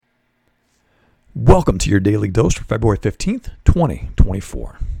Welcome to your daily dose for February 15th,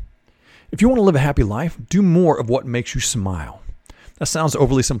 2024. If you want to live a happy life, do more of what makes you smile. That sounds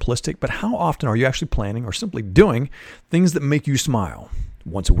overly simplistic, but how often are you actually planning or simply doing things that make you smile?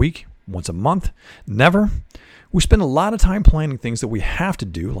 Once a week? Once a month? Never? We spend a lot of time planning things that we have to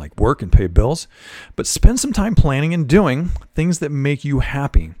do, like work and pay bills, but spend some time planning and doing things that make you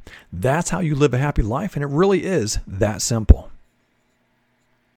happy. That's how you live a happy life, and it really is that simple.